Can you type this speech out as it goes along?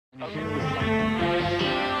On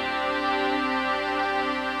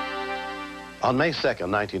May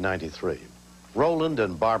 2nd, 1993, Roland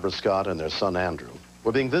and Barbara Scott and their son Andrew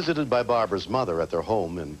were being visited by Barbara's mother at their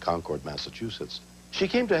home in Concord, Massachusetts. She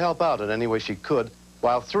came to help out in any way she could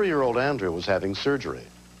while 3-year-old Andrew was having surgery.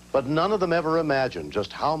 But none of them ever imagined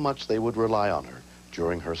just how much they would rely on her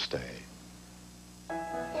during her stay.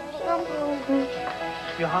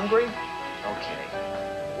 You hungry? Okay.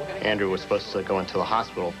 Andrew was supposed to go into the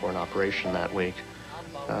hospital for an operation that week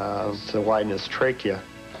to widen his trachea.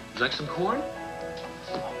 Would you like some corn?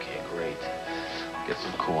 Okay, great. Get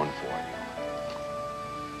some corn for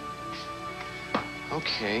you.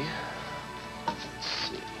 Okay. Let's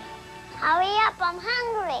see. Hurry up, I'm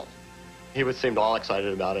hungry. He seemed all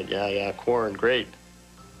excited about it. Yeah, corn, great.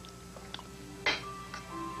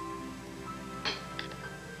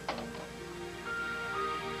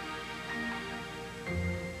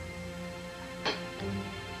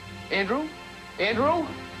 Andrew? Andrew?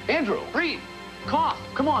 Andrew, breathe. Cough.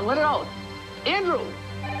 Come on, let it out. Andrew!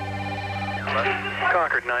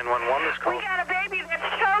 Concord 911, this call. We got a baby that's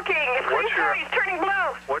choking. Please hurry, he's turning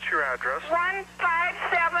blue. What's your address?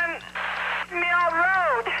 157 Mill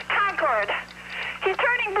Road, Concord. He's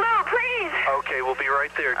turning blue, please. Okay, we'll be right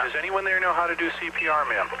there. Does anyone there know how to do CPR,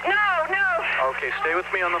 ma'am? No. Okay, stay with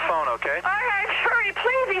me on the phone, okay? All right, hurry,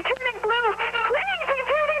 please. He's turning blue. Please, he's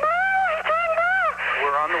turning blue. He's turning blue.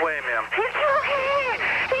 We're on the way, ma'am. He's choking.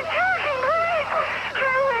 He's choking, please.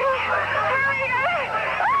 Hurry.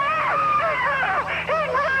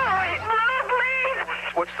 He's blue, please.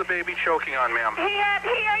 What's the baby choking on, ma'am? He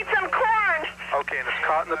ate some corn. Okay, and it's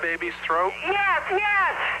caught in the baby's throat? Yes.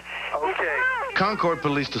 Okay. Concord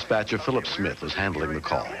Police Dispatcher Philip Smith was handling the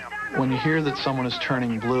call. When you hear that someone is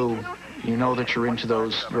turning blue, you know that you're into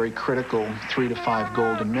those very critical 3 to 5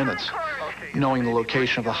 golden minutes. Knowing the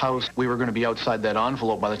location of the house, we were going to be outside that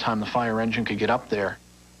envelope by the time the fire engine could get up there.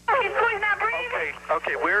 He's not breathing.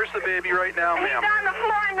 Okay, where's the baby right now, He's ma'am? on the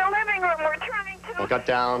floor in the living room. We're trying to... I got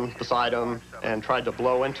down beside him and tried to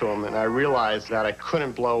blow into him, and I realized that I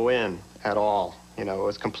couldn't blow in at all. You know, it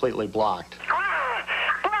was completely blocked.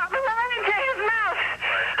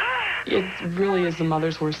 It really is the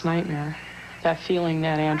mother's worst nightmare. That feeling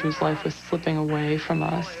that Andrew's life was slipping away from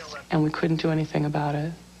us, and we couldn't do anything about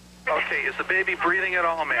it. Okay, is the baby breathing at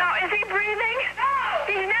all, ma'am? No, is he breathing?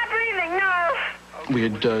 He's not breathing, no. We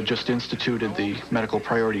had just instituted the medical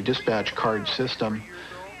priority dispatch card system,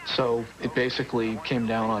 so it basically came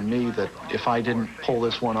down on me that if I didn't pull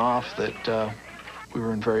this one off, that we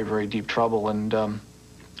were in very, very deep trouble, and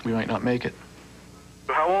we might not make it.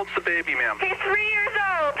 How old's the baby, ma'am? He's 3 years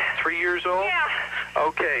old. 3 years old? Yeah.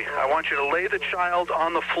 Okay, I want you to lay the child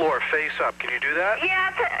on the floor, face up. Can you do that?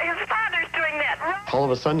 Yeah, his father's doing that. All of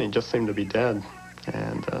a sudden, he just seemed to be dead.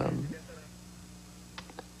 And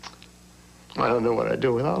I don't know what I'd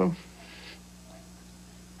do without him.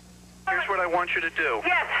 Here's what I want you to do.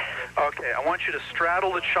 Yes. Okay, I want you to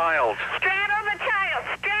straddle the child. Straddle the child.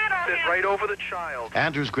 Straddle Sit him. right over the child.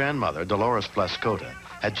 Andrew's grandmother, Dolores Plescota,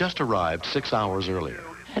 had just arrived 6 hours earlier.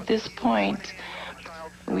 At this point,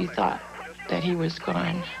 we thought that he was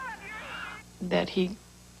gone, that he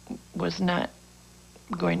was not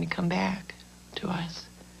going to come back to us.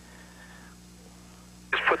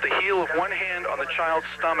 Just put the heel of one hand on the child's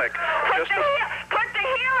stomach. Put the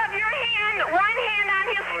heel of your hand, one hand on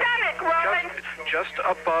his stomach, Roland. Just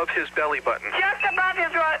above his belly button. Just above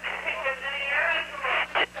his...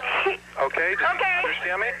 Okay, does Okay. you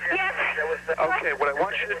understand me? Yes. Okay, what I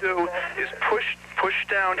want you to do is push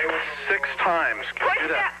down 6 times. Can you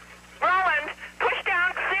do that? Roland, push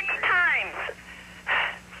down 6 times.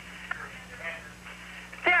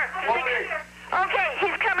 There. Okay,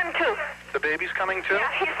 he's coming to. The baby's coming too?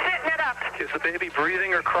 Yeah, he's sitting it up. Is the baby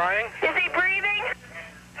breathing or crying? Is he breathing?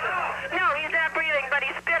 No, he's not breathing, but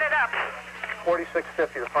he spit it up.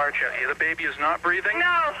 4650, the fire check. Yeah, the baby is not breathing?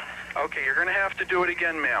 No. Okay, you're going to have to do it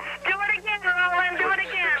again, ma'am. Do it again, Roland. Do it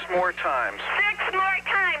again. 6 more times. 6 more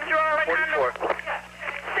times, Roland. 44.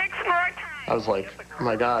 6 more times. I was like, oh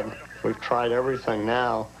my God, we've tried everything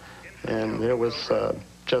now. And it was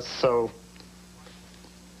just so,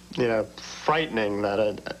 frightening that,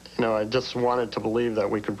 I just wanted to believe that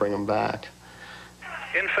we could bring him back.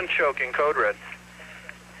 Infant choking, code red.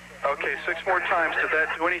 Okay, 6 more times. Did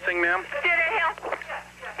that do anything, ma'am? Did it help?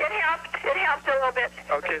 It helped. It helped a little bit.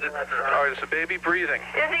 Okay, all right, is the baby breathing?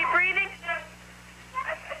 Is he breathing?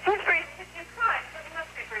 He's breathing.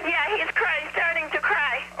 Yeah, he's crying, starting to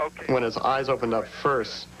cry. Okay. When his eyes opened up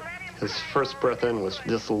first, his first breath in was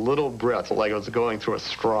just a little breath, like it was going through a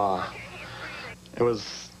straw. It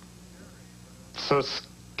was so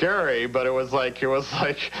scary, but it was like he was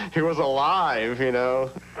alive, Let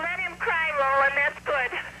Roland. That's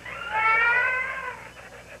good.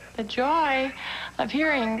 The joy of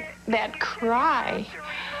hearing that cry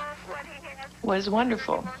was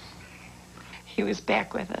wonderful. He was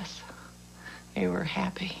back with us. We were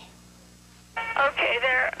happy. Okay,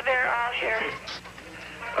 they're all here.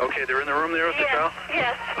 Okay, they're in the room there with the child?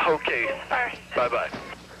 Yes. Okay. All right. Bye-bye.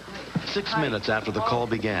 6 minutes after the call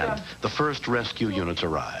began, the first rescue units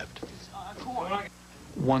arrived.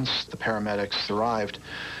 Once the paramedics arrived,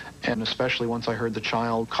 and especially once I heard the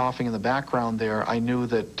child coughing in the background there, I knew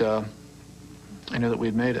that we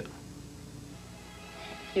had made it.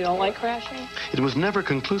 You don't like crashing? It was never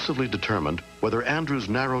conclusively determined whether Andrew's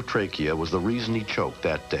narrow trachea was the reason he choked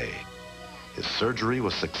that day. His surgery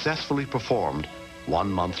was successfully performed 1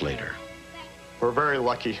 month later. We're very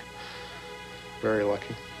lucky. Very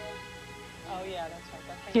lucky. Oh, yeah, that's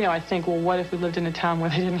right. You know, I think, well, what if we lived in a town where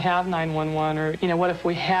they didn't have 911? Or, you know, what if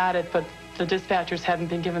we had it, but the dispatchers hadn't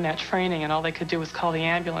been given that training and all they could do was call the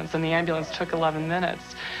ambulance, and the ambulance took 11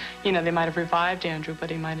 minutes. You know, they might have revived Andrew, but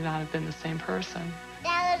he might not have been the same person.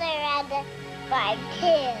 That was around 5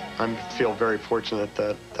 too. I feel very fortunate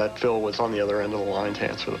that Phil was on the other end of the line to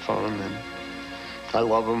answer the phone, and I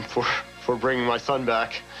love him for bringing my son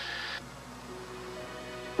back.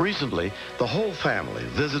 Recently, the whole family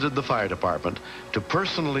visited the fire department to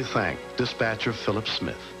personally thank dispatcher Philip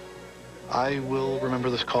Smith. I will remember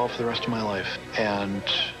this call for the rest of my life, and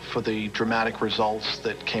for the dramatic results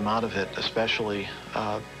that came out of it, especially,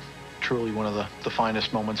 truly one of the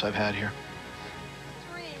finest moments I've had here.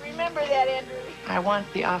 Remember that, Andrew. I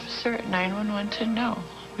want the officer at 911 to know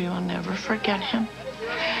we will never forget him.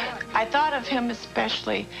 I thought of him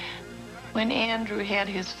especially when Andrew had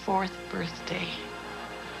his 4th birthday.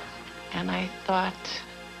 And I thought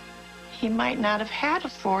he might not have had a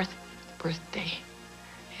 4th birthday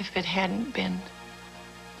if it hadn't been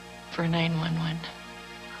for 911.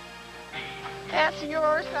 That's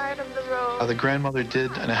your side of the road. The grandmother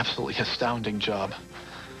did an absolutely astounding job.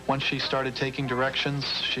 Once she started taking directions,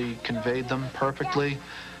 she conveyed them perfectly.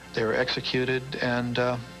 They were executed and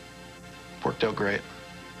worked out great.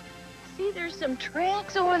 See, there's some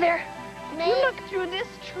tracks over there. You look through this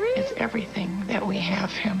tree. It's everything that we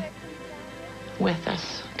have him with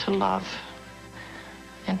us to love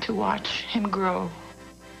and to watch him grow.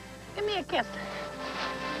 Give me a kiss.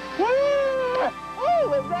 Oh,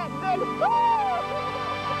 was that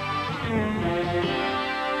good?